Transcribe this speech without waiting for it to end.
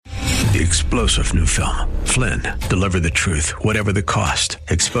the explosive new film, Flynn, Deliver the Truth, Whatever the Cost,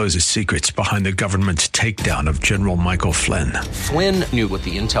 exposes secrets behind the government's takedown of General Michael Flynn. Flynn knew what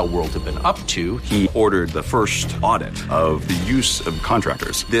the intel world had been up to. He ordered the first audit of the use of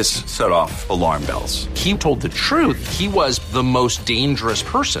contractors. This set off alarm bells. He told the truth. He was the most dangerous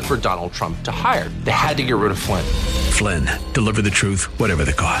person for Donald Trump to hire. They had to get rid of Flynn. Flynn, Deliver the Truth, Whatever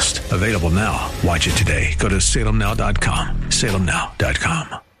the Cost. Available now. Watch it today. Go to salemnow.com.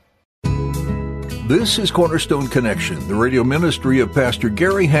 salemnow.com. This is Cornerstone Connection, the radio ministry of Pastor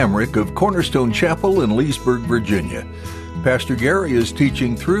Gary Hamrick of Cornerstone Chapel in Leesburg, Virginia. Pastor Gary is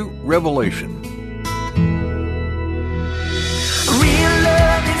teaching through Revelation. Real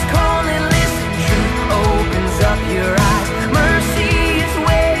love is calling, listen, truth opens up your eyes. Mercy is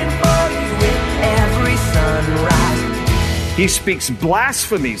waiting for you with every sunrise. He speaks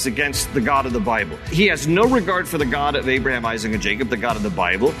blasphemies against the God of the Bible. He has no regard for the God of Abraham, Isaac, and Jacob, the God of the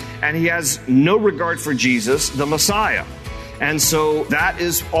Bible, and he has no regard for Jesus, the Messiah. And so that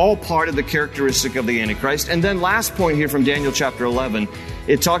is all part of the characteristic of the Antichrist. And then last point here from Daniel chapter 11,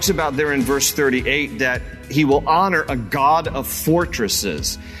 it talks about there in verse 38 that he will honor a God of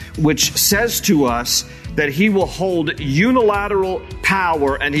fortresses, which says to us that he will hold unilateral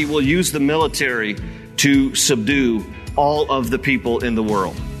power and he will use the military to subdue all of the people in the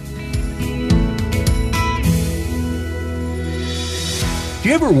world. Do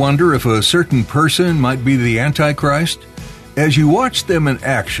you ever wonder if a certain person might be the Antichrist? As you watch them in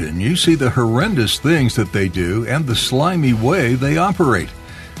action, you see the horrendous things that they do and the slimy way they operate.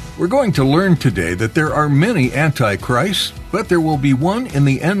 We're going to learn today that there are many Antichrists, but there will be one in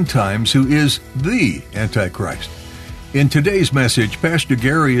the end times who is the Antichrist. In today's message, Pastor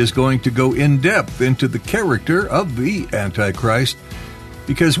Gary is going to go in depth into the character of the Antichrist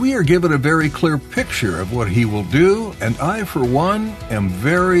because we are given a very clear picture of what he will do, and I, for one, am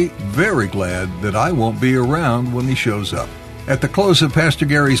very, very glad that I won't be around when he shows up. At the close of Pastor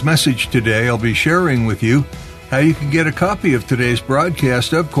Gary's message today, I'll be sharing with you how you can get a copy of today's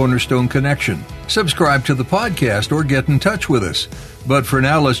broadcast of Cornerstone Connection. Subscribe to the podcast or get in touch with us. But for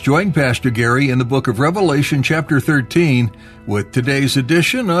now, let's join Pastor Gary in the book of Revelation chapter 13 with today's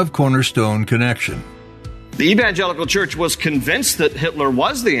edition of Cornerstone Connection. The evangelical church was convinced that Hitler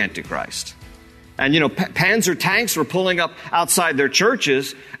was the Antichrist. And, Panzer tanks were pulling up outside their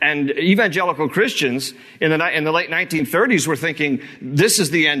churches, and evangelical Christians in the late 1930s were thinking, this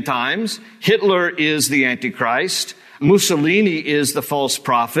is the end times, Hitler is the Antichrist, Mussolini is the false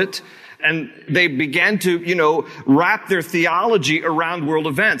prophet, and they began to, wrap their theology around world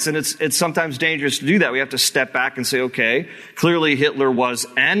events, and it's sometimes dangerous to do that. We have to step back and say, okay, clearly Hitler was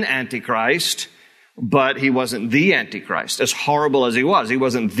an Antichrist, but he wasn't the Antichrist. As horrible as he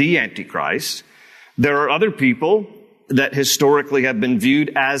wasn't the Antichrist. There are other people that historically have been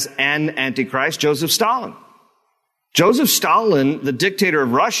viewed as an Antichrist. Joseph Stalin. Joseph Stalin, the dictator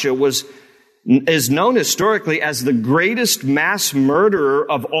of Russia, is known historically as the greatest mass murderer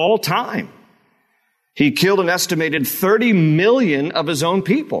of all time. He killed an estimated 30 million of his own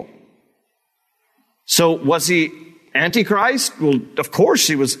people. So was he Antichrist? Well, of course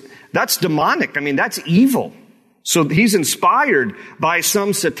he was. That's demonic. That's evil. So he's inspired by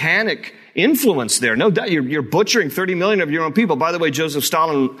some satanic influence there. No doubt you're butchering 30 million of your own people. By the way, Joseph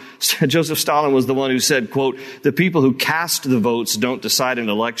Stalin was the one who said, quote, the people who cast the votes don't decide an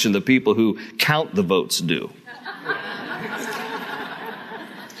election. The people who count the votes do.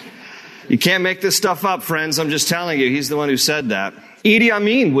 You can't make this stuff up, friends. I'm just telling you. He's the one who said that. Idi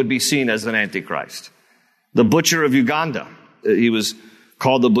Amin would be seen as an Antichrist. The butcher of Uganda. He was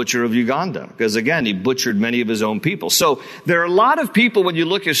called the butcher of Uganda because, again, he butchered many of his own people. So there are a lot of people, when you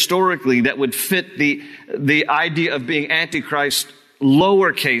look historically, that would fit the idea of being Antichrist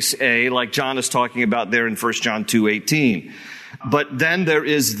lowercase a, like John is talking about there in 1 John 2:18. But then there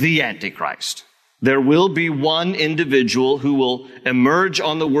is the Antichrist. There will be one individual who will emerge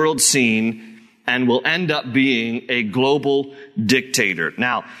on the world scene and will end up being a global dictator.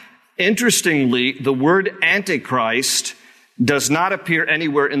 Now, interestingly, the word Antichrist does not appear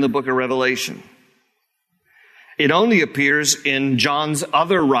anywhere in the book of Revelation. It only appears in John's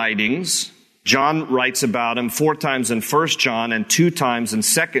other writings. John writes about him 4 times in 1 John and 2 times in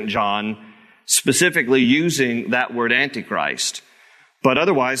 2 John, specifically using that word Antichrist. But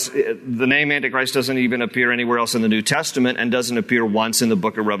otherwise, the name Antichrist doesn't even appear anywhere else in the New Testament and doesn't appear once in the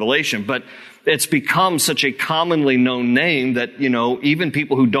book of Revelation. But it's become such a commonly known name that, even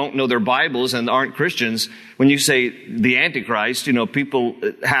people who don't know their Bibles and aren't Christians, when you say the Antichrist, people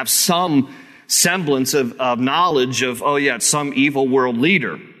have some semblance of knowledge of, it's some evil world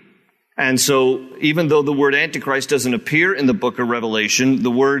leader. And so even though the word Antichrist doesn't appear in the book of Revelation, the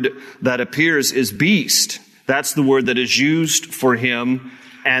word that appears is beast. That's the word that is used for him,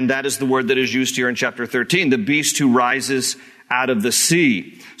 and that is the word that is used here in chapter 13, the beast who rises out of the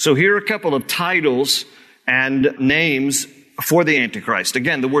sea. So here are a couple of titles and names for the Antichrist.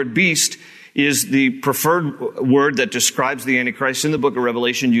 Again, the word beast is the preferred word that describes the Antichrist in the book of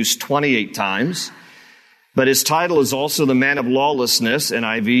Revelation, used 28 times. But his title is also the man of lawlessness,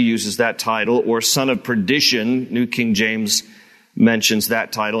 NIV uses that title, or son of perdition. New King James mentions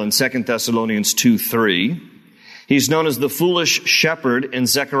that title in 2 Thessalonians 2:3. He's known as the foolish shepherd in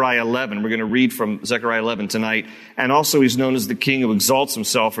Zechariah 11. We're going to read from Zechariah 11 tonight. And also he's known as the king who exalts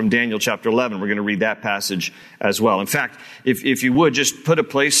himself from Daniel chapter 11. We're going to read that passage as well. In fact, if you would, just put a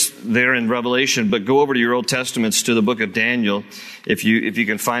place there in Revelation, but go over to your Old Testaments to the book of Daniel, if you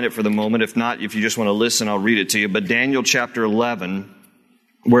can find it for the moment. If not, if you just want to listen, I'll read it to you. But Daniel chapter 11,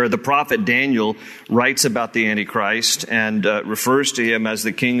 where the prophet Daniel writes about the Antichrist and refers to him as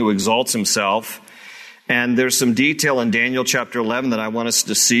the king who exalts himself. And there's some detail in Daniel chapter 11 that I want us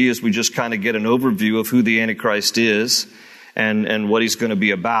to see as we just kind of get an overview of who the Antichrist is and what he's going to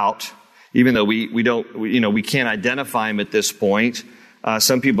be about. Even though we can't identify him at this point.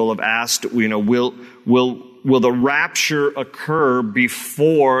 Some people have asked, will the rapture occur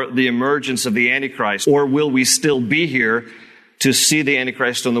before the emergence of the Antichrist, or will we still be here to see the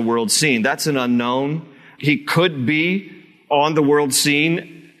Antichrist on the world scene? That's an unknown. He could be on the world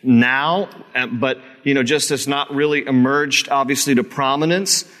scene now, but just has not really emerged, obviously, to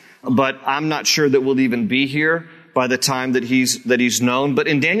prominence. But I'm not sure that we'll even be here by the time that he's known. But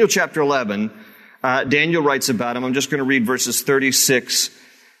in Daniel chapter 11, Daniel writes about him. I'm just going to read verses 36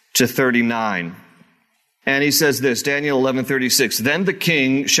 to 39. And he says this, Daniel 11:36, "Then the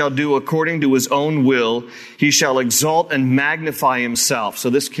king shall do according to his own will. He shall exalt and magnify himself." So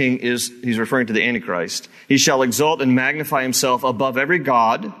this king he's referring to the Antichrist. "He shall exalt and magnify himself above every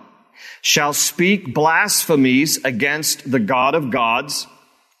god, shall speak blasphemies against the God of gods."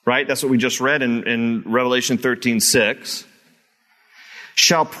 Right? That's what we just read in Revelation 13:6.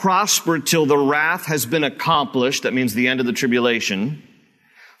 "Shall prosper till the wrath has been accomplished." That means the end of the tribulation.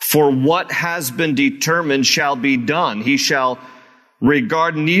 "For what has been determined shall be done. He shall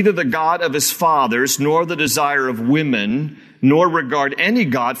regard neither the God of his fathers, nor the desire of women, nor regard any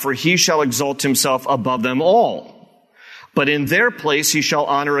God, for he shall exalt himself above them all. But in their place he shall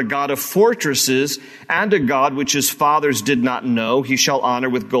honor a God of fortresses, and a God which his fathers did not know. He shall honor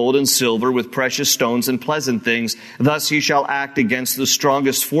with gold and silver, with precious stones and pleasant things. Thus he shall act against the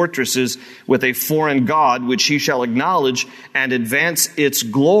strongest fortresses with a foreign God, which he shall acknowledge and advance its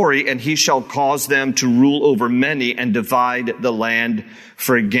glory, and he shall cause them to rule over many and divide the land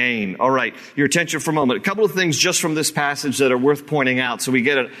for gain." All right, your attention for a moment. A couple of things just from this passage that are worth pointing out. So we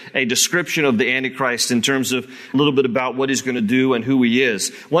get a description of the Antichrist in terms of a little bit about what he's going to do and who he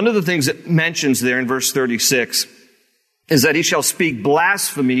is. One of the things it mentions there in verse 36 is that he shall speak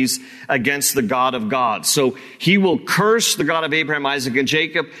blasphemies against the God of gods. So he will curse the God of Abraham, Isaac, and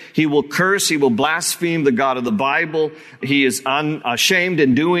Jacob. He will blaspheme the God of the Bible. He is unashamed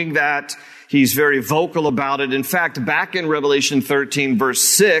in doing that. He's very vocal about it. In fact, back in Revelation 13, verse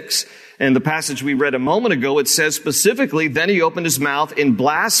 6, in the passage we read a moment ago, it says specifically, "Then he opened his mouth in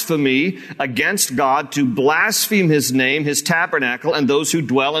blasphemy against God to blaspheme his name, his tabernacle, and those who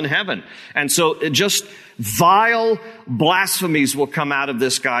dwell in heaven." And so just vile blasphemies will come out of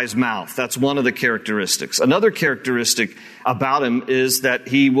this guy's mouth. That's one of the characteristics. Another characteristic about him is that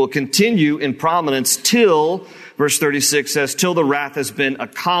he will continue in prominence till, verse 36 says, till the wrath has been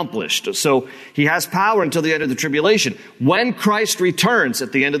accomplished. So he has power until the end of the tribulation. When Christ returns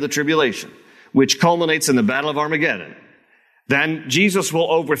at the end of the tribulation, which culminates in the Battle of Armageddon, then Jesus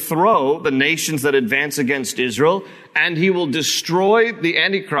will overthrow the nations that advance against Israel, and he will destroy the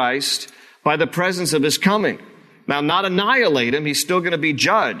Antichrist by the presence of his coming. Now, not annihilate him, he's still going to be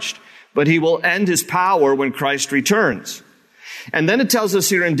judged, but he will end his power when Christ returns. And then it tells us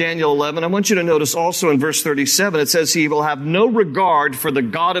here in Daniel 11, I want you to notice also in verse 37, it says he will have no regard for the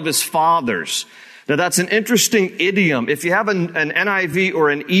God of his fathers. Now that's an interesting idiom. If you have an NIV or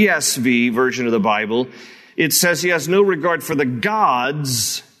an ESV version of the Bible, it says he has no regard for the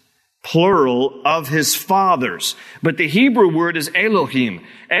gods, plural, of his fathers. But the Hebrew word is Elohim.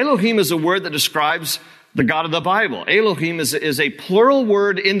 Elohim is a word that describes the God of the Bible. Elohim is a plural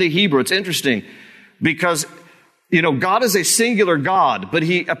word in the Hebrew. It's interesting because God is a singular God, but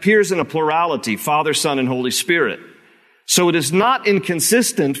he appears in a plurality, Father, Son, and Holy Spirit. So it is not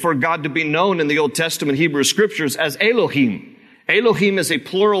inconsistent for God to be known in the Old Testament Hebrew Scriptures as Elohim. Elohim is a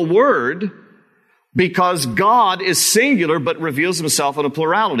plural word, because God is singular but reveals himself in a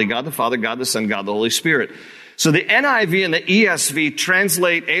plurality. God the Father, God the Son, God the Holy Spirit. So the NIV and the ESV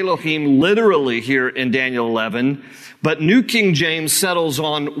translate Elohim literally here in Daniel 11, but New King James settles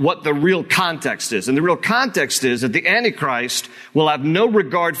on what the real context is. And the real context is that the Antichrist will have no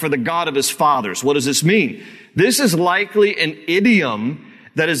regard for the God of his fathers. What does this mean? This is likely an idiom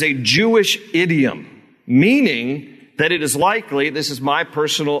that is a Jewish idiom, meaning that it is likely, this is my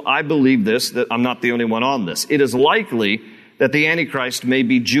personal, I believe this, that I'm not the only one on this. It is likely that the Antichrist may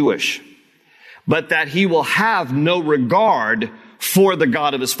be Jewish, but that he will have no regard for the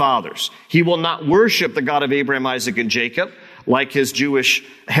God of his fathers. He will not worship the God of Abraham, Isaac, and Jacob, like his Jewish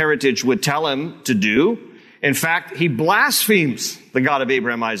heritage would tell him to do. In fact, he blasphemes the God of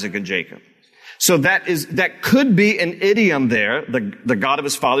Abraham, Isaac, and Jacob. So that could be an idiom there, the God of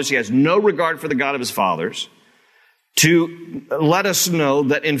his fathers. He has no regard for the God of his fathers, to let us know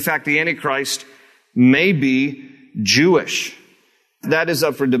that, in fact, the Antichrist may be Jewish. That is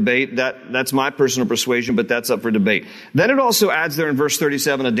up for debate. That's my personal persuasion, but that's up for debate. Then it also adds there in verse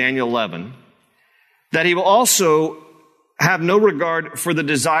 37 of Daniel 11 that he will also have no regard for the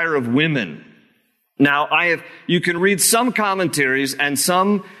desire of women. Now, you can read some commentaries, and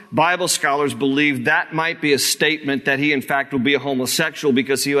some Bible scholars believe that might be a statement that he, in fact, will be a homosexual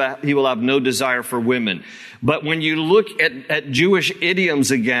because he will have no desire for women. But when you look at Jewish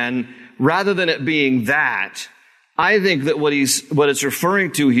idioms again, rather than it being that, I think that what it's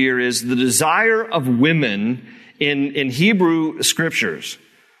referring to here is the desire of women in Hebrew scriptures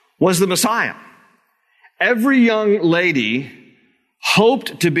was the Messiah. Every young lady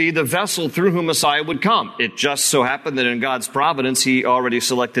hoped to be the vessel through whom Messiah would come. It just so happened that in God's providence, he already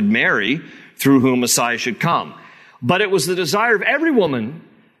selected Mary through whom Messiah should come. But it was the desire of every woman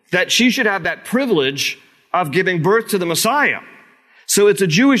that she should have that privilege of giving birth to the Messiah. So it's a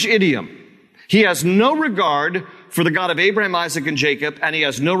Jewish idiom. He has no regard for the God of Abraham, Isaac, and Jacob, and he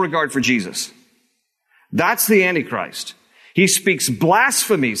has no regard for Jesus. That's the Antichrist. He speaks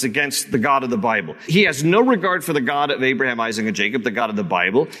blasphemies against the God of the Bible. He has no regard for the God of Abraham, Isaac, and Jacob, the God of the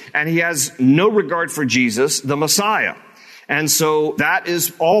Bible, and he has no regard for Jesus, the Messiah. And so that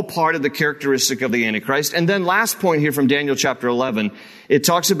is all part of the characteristic of the Antichrist. And then last point here from Daniel chapter 11, it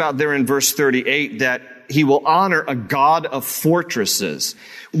talks about there in verse 38 that he will honor a God of fortresses,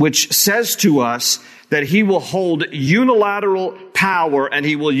 which says to us that he will hold unilateral power and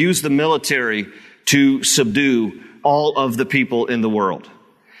he will use the military to subdue all of the people in the world.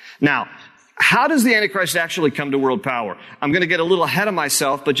 Now, how does the Antichrist actually come to world power? I'm going to get a little ahead of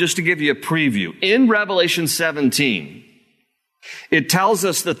myself, but just to give you a preview. In Revelation 17, it tells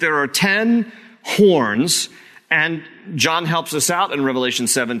us that there are 10 horns, and John helps us out in Revelation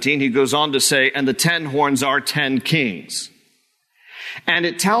 17. He goes on to say, and the 10 horns are 10 kings. And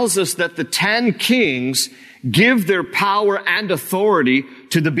it tells us that the 10 kings give their power and authority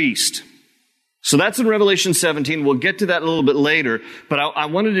to the beast. So that's in Revelation 17. We'll get to that a little bit later, but I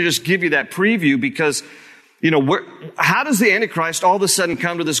wanted to just give you that preview because, how does the Antichrist all of a sudden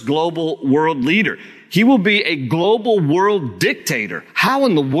come to this global world leader? He will be a global world dictator. How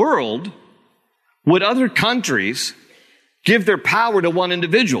in the world would other countries give their power to one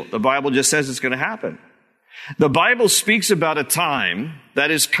individual? The Bible just says it's going to happen. The Bible speaks about a time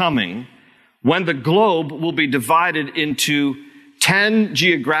that is coming when the globe will be divided into 10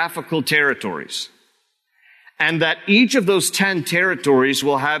 geographical territories, and that each of those 10 territories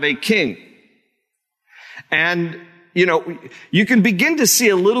will have a king. And, you can begin to see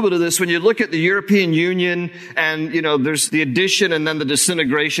a little bit of this when you look at the European Union and, there's the addition and then the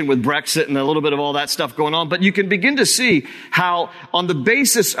disintegration with Brexit and a little bit of all that stuff going on. But you can begin to see how on the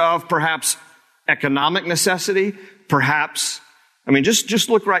basis of perhaps economic necessity, just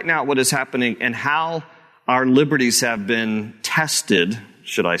look right now at what is happening and how our liberties have been tested,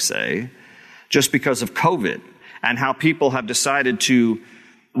 should I say, just because of COVID, and how people have decided to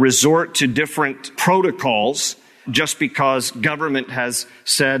resort to different protocols just because government has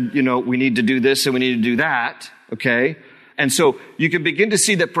said, we need to do this and we need to do that, okay? And so you can begin to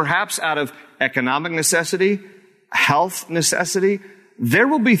see that perhaps out of economic necessity, health necessity, there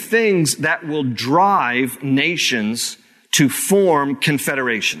will be things that will drive nations to form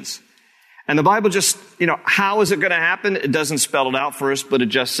confederations. And the Bible just, how is it going to happen? It doesn't spell it out for us, but it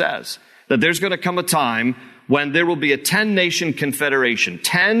just says that there's going to come a time when there will be a 10-nation confederation,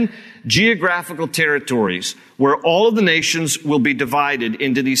 10 geographical territories where all of the nations will be divided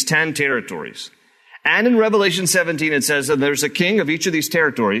into these 10 territories. And in Revelation 17, it says that there's a king of each of these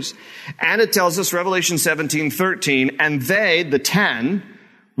territories. And it tells us, Revelation 17:13, and they, the 10,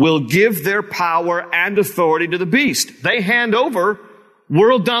 will give their power and authority to the beast. They hand over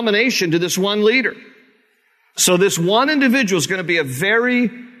world domination to this one leader. So this one individual is going to be a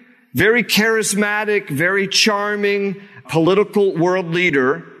very, very charismatic, very charming political world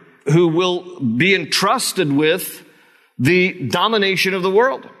leader who will be entrusted with the domination of the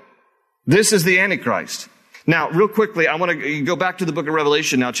world. This is the Antichrist. Now, real quickly, I want to go back to the book of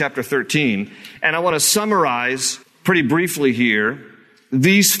Revelation now, chapter 13, and I want to summarize pretty briefly here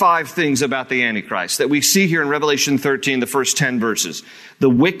these 5 things about the Antichrist that we see here in Revelation 13, the first 10 verses. The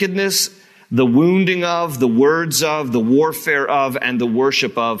wickedness, the wounding of, the words of, the warfare of, and the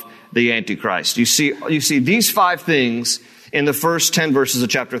worship of the Antichrist. You see these 5 things in the first 10 verses of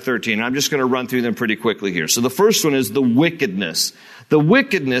chapter 13. And I'm just going to run through them pretty quickly here. So the first one is the wickedness. The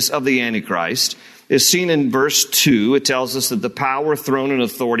wickedness of the Antichrist is seen in verse 2. It tells us that the power, throne, and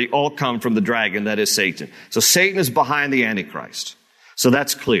authority all come from the dragon, that is Satan. So Satan is behind the Antichrist. So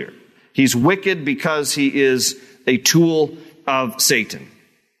that's clear. He's wicked because he is a tool of Satan.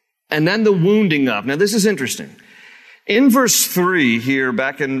 And then the wounding of. Now this is interesting. In verse 3 here,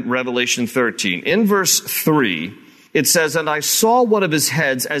 back in Revelation 13, in verse 3, it says, "And I saw one of his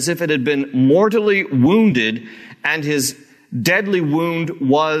heads as if it had been mortally wounded, and his deadly wound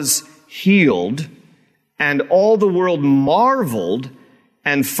was healed. And all the world marveled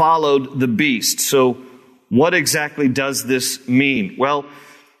and followed the beast." So what exactly does this mean? Well,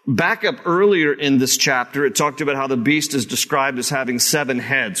 back up earlier in this chapter, it talked about how the beast is described as having 7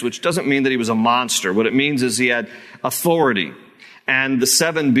 heads, which doesn't mean that he was a monster. What it means is he had authority, and the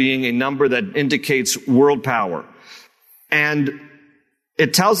 7 being a number that indicates world power. And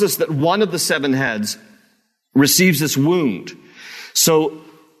it tells us that one of the 7 heads receives this wound. So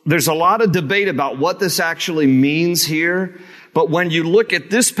there's a lot of debate about what this actually means here. But when you look at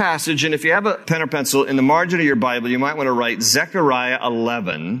this passage, and if you have a pen or pencil, in the margin of your Bible, you might want to write Zechariah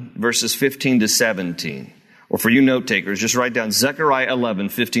 11, verses 15 to 17. Or for you note takers, just write down Zechariah 11,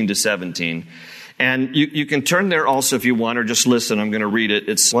 15 to 17. And you can turn there also if you want, or just listen. I'm going to read it.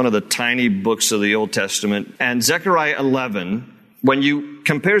 It's one of the tiny books of the Old Testament. And Zechariah 11, when you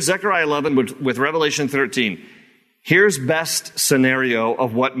compare Zechariah 11 with Revelation 13, here's best scenario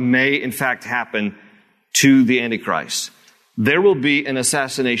of what may in fact happen to the Antichrist. There will be an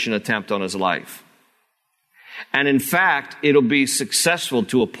assassination attempt on his life. And in fact, it'll be successful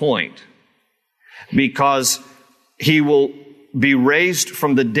to a point, because he will be raised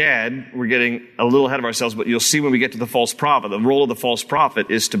from the dead. We're getting a little ahead of ourselves, but you'll see when we get to the false prophet, the role of the false prophet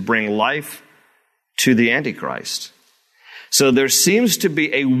is to bring life to the Antichrist. So there seems to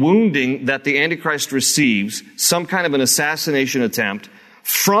be a wounding that the Antichrist receives, some kind of an assassination attempt,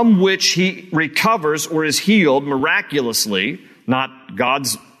 from which he recovers or is healed miraculously, not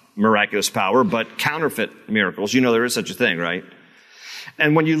God's miraculous power, but counterfeit miracles. You know there is such a thing, right?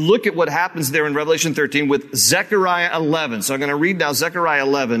 And when you look at what happens there in Revelation 13 with Zechariah 11, so I'm going to read now Zechariah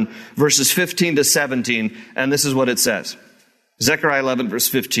 11, verses 15 to 17, and this is what it says. Zechariah 11, verse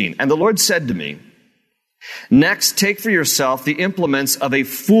 15. "And the Lord said to me, next take for yourself the implements of a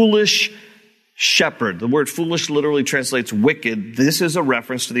foolish shepherd." The word foolish literally translates wicked. This is a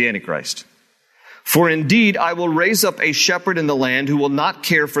reference to the Antichrist. "For indeed, I will raise up a shepherd in the land who will not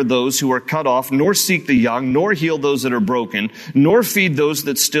care for those who are cut off, nor seek the young, nor heal those that are broken, nor feed those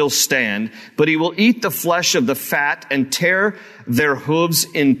that still stand. But he will eat the flesh of the fat and tear their hooves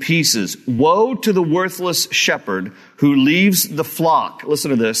in pieces. Woe to the worthless shepherd who leaves the flock."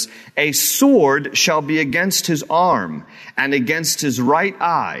 Listen to this. "A sword shall be against his arm and against his right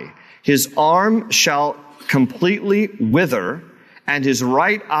eye. His arm shall completely wither, and his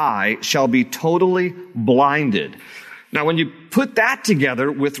right eye shall be totally blinded." Now, when you put that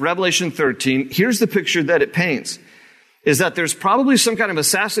together with Revelation 13, here's the picture that it paints, is that there's probably some kind of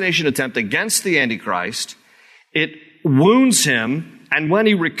assassination attempt against the Antichrist. It wounds him, and when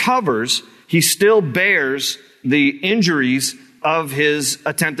he recovers, he still bears the injuries of his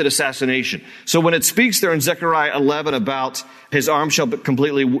attempted assassination. So when it speaks there in Zechariah 11 about his arm shall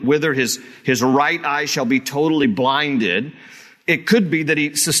completely wither, his right eye shall be totally blinded, it could be that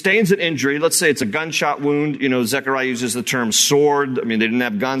he sustains an injury. Let's say it's a gunshot wound. You know, Zechariah uses the term sword. I mean, they didn't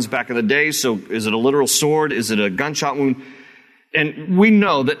have guns back in the day, so is it a literal sword? Is it a gunshot wound? And we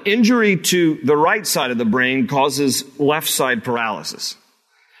know that injury to the right side of the brain causes left side paralysis.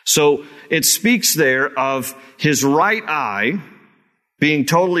 So it speaks there of his right eye being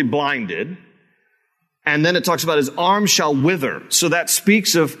totally blinded. And then it talks about his arm shall wither. So that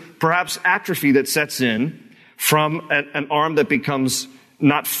speaks of perhaps atrophy that sets in from an arm that becomes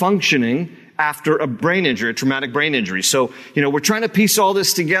not functioning after a brain injury, a traumatic brain injury. So, we're trying to piece all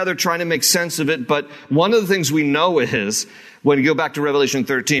this together, trying to make sense of it. But one of the things we know is When you go back to Revelation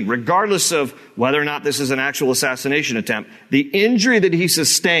 13, regardless of whether or not this is an actual assassination attempt, the injury that he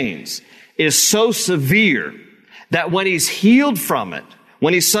sustains is so severe that when he's healed from it,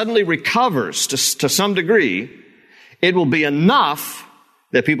 when he suddenly recovers to some degree, it will be enough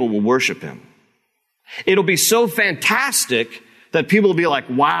that people will worship him. It'll be so fantastic that people will be like,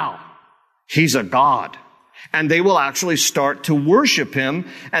 wow, he's a god. And they will actually start to worship him.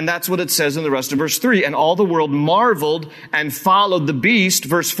 And that's what it says in the rest of verse 3. And all the world marveled and followed the beast.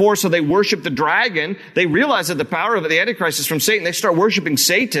 Verse 4, so they worship the dragon. They realize that the power of the Antichrist is from Satan. They start worshiping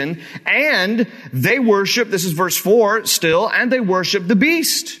Satan. And they worship, this is verse 4 still, and they worship the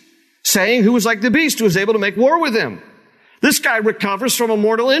beast, saying, who was like the beast, who was able to make war with him. This guy recovers from a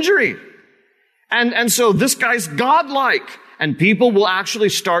mortal injury. And so this guy's godlike. And people will actually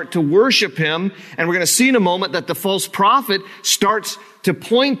start to worship him. And we're going to see in a moment that the false prophet starts to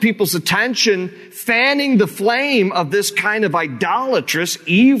point people's attention, fanning the flame of this kind of idolatrous,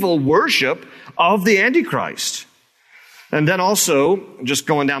 evil worship of the Antichrist. And then also, just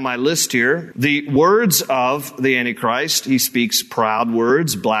going down my list here, the words of the Antichrist, he speaks proud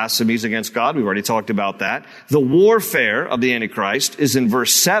words, blasphemies against God. We've already talked about that. The warfare of the Antichrist is in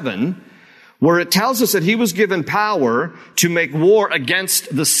verse 7, where it tells us that he was given power to make war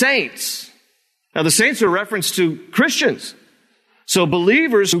against the saints. Now, the saints are a reference to Christians. So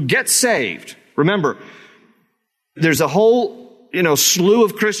believers who get saved. Remember, there's a whole, slew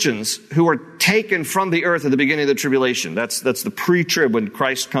of Christians who are taken from the earth at the beginning of the tribulation. That's the pre-trib when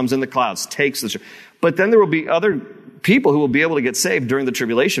Christ comes in the clouds, takes the. But then there will be other people who will be able to get saved during the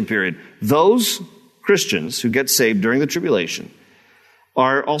tribulation period. Those Christians who get saved during the tribulation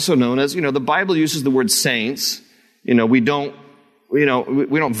are also known as, the Bible uses the word saints. We don't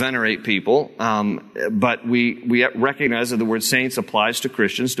venerate people, but we recognize that the word saints applies to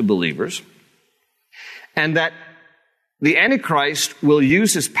Christians, to believers, and that the Antichrist will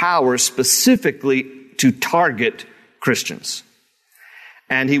use his power specifically to target Christians.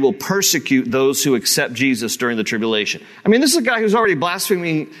 And he will persecute those who accept Jesus during the tribulation. I mean, this is a guy who's already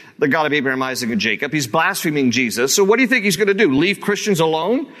blaspheming the God of Abraham, Isaac, and Jacob. He's blaspheming Jesus. So what do you think he's going to do? Leave Christians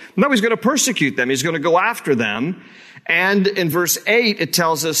alone? No, he's going to persecute them. He's going to go after them. And in verse 8, it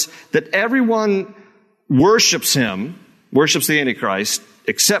tells us that everyone worships him, worships the Antichrist,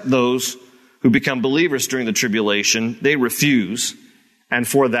 except those who become believers during the tribulation. They refuse, and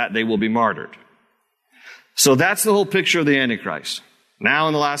for that they will be martyred. So that's the whole picture of the Antichrist. Now,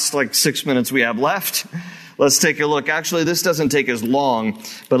 in the last 6 minutes we have left, let's take a look. Actually, this doesn't take as long,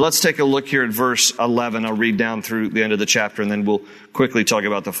 but let's take a look here at verse 11. I'll read down through the end of the chapter, and then we'll quickly talk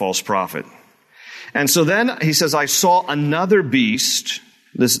about the false prophet. And so then he says, I saw another beast.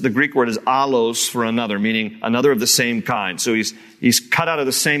 The Greek word is allos for another, meaning another of the same kind. So he's cut out of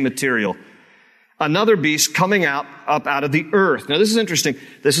the same material. Another beast coming up out of the earth. Now, this is interesting.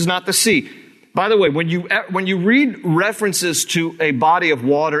 This is not the sea. By the way, when you read references to a body of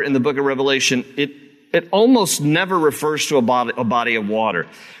water in the book of Revelation, it almost never refers to a body of water.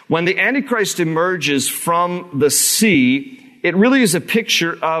 When the Antichrist emerges from the sea, it really is a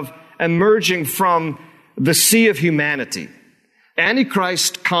picture of emerging from the sea of humanity.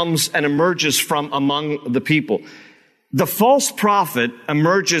 Antichrist comes and emerges from among the people. The false prophet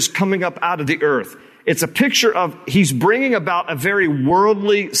emerges coming up out of the earth. It's a picture of he's bringing about a very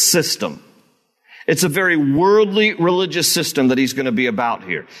worldly system. It's a very worldly religious system that he's going to be about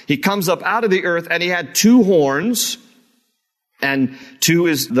here. He comes up out of the earth and he had 2 horns, and 2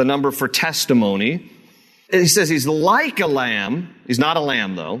 is the number for testimony. He says he's like a lamb. He's not a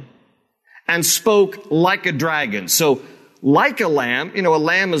lamb though. And spoke like a dragon. So like a lamb, a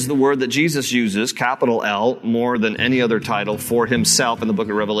lamb is the word that Jesus uses, capital L, more than any other title for himself in the book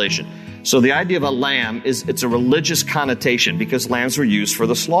of Revelation. So the idea of a lamb it's a religious connotation because lambs were used for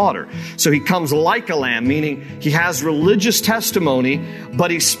the slaughter. So he comes like a lamb, meaning he has religious testimony,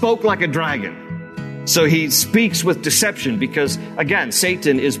 but he spoke like a dragon. So he speaks with deception because, again,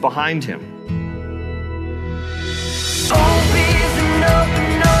 Satan is behind him. Jump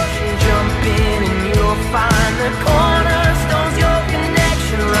in and you'll find the cornerstone's your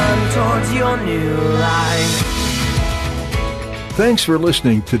connection. Run towards your new life. Thanks for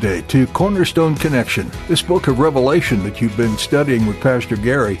listening today to Cornerstone Connection. This book of Revelation that you've been studying with Pastor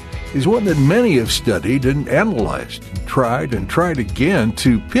Gary is one that many have studied and analyzed, and tried again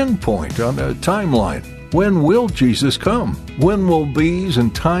to pinpoint on a timeline. When will Jesus come? When will these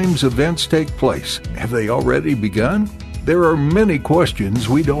and times events take place? Have they already begun? There are many questions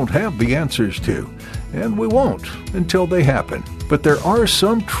we don't have the answers to, and we won't until they happen. But there are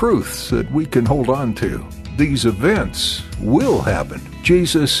some truths that we can hold on to. These events will happen.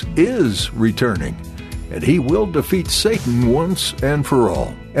 Jesus is returning, and he will defeat Satan once and for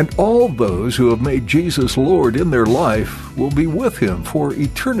all. And all those who have made Jesus Lord in their life will be with him for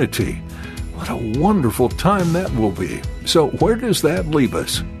eternity. What a wonderful time that will be. So where does that leave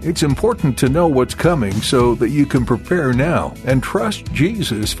us? It's important to know what's coming so that you can prepare now and trust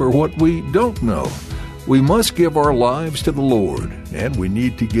Jesus for what we don't know. We must give our lives to the Lord, and we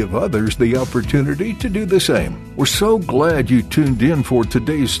need to give others the opportunity to do the same. We're so glad you tuned in for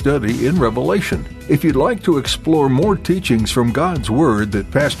today's study in Revelation. If you'd like to explore more teachings from God's Word that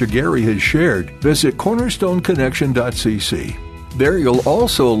Pastor Gary has shared, visit cornerstoneconnection.cc. There you'll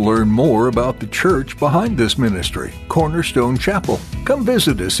also learn more about the church behind this ministry, Cornerstone Chapel. Come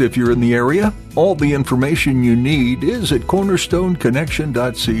visit us if you're in the area. All the information you need is at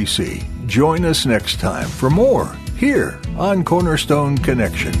cornerstoneconnection.cc. Join us next time for more here on Cornerstone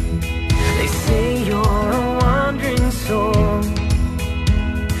Connection. They say you're a wandering soul,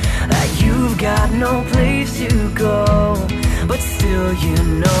 that you've got no place to go, but still you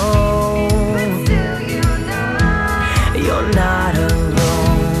know, you're not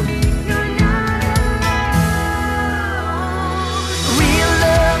alone. Real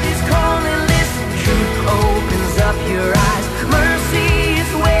love is calling, listen, truth opens up your eyes. Mercy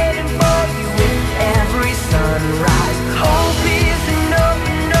is waiting for you with every sunrise. Hope is an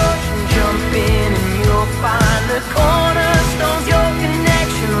open ocean, jump in and you'll find the cornerstones, your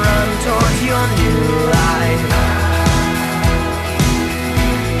connection, run towards your new life.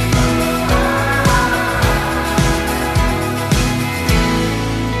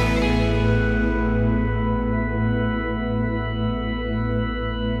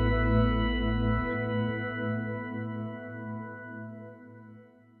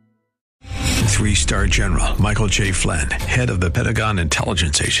 Three-star General Michael J. Flynn, head of the Pentagon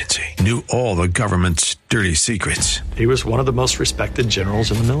Intelligence Agency, knew all the government's dirty secrets. He was one of the most respected generals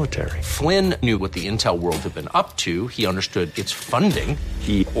in the military. Flynn knew what the intel world had been up to. He understood its funding.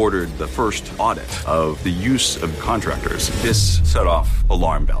 He ordered the first audit of the use of contractors. This set off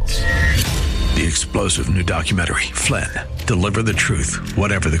alarm bells. The explosive new documentary, Flynn, Deliver the Truth,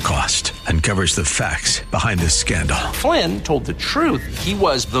 Whatever the Cost, uncovers the facts behind this scandal. Flynn told the truth. He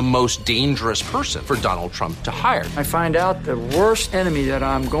was the most dangerous person for Donald Trump to hire. I find out the worst enemy that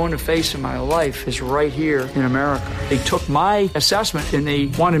I'm going to face in my life is right here in America. They took my assessment and they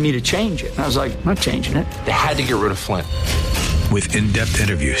wanted me to change it. And I was like, I'm not changing it. They had to get rid of Flynn. With in-depth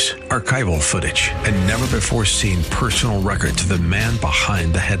interviews, archival footage, and never-before-seen personal records of the man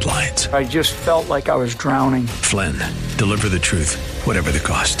behind the headlines. I just felt like I was drowning. Flynn, Deliver the Truth, Whatever the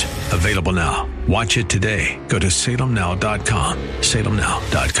Cost. Available now. Watch it today. Go to salemnow.com.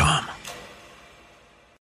 salemnow.com.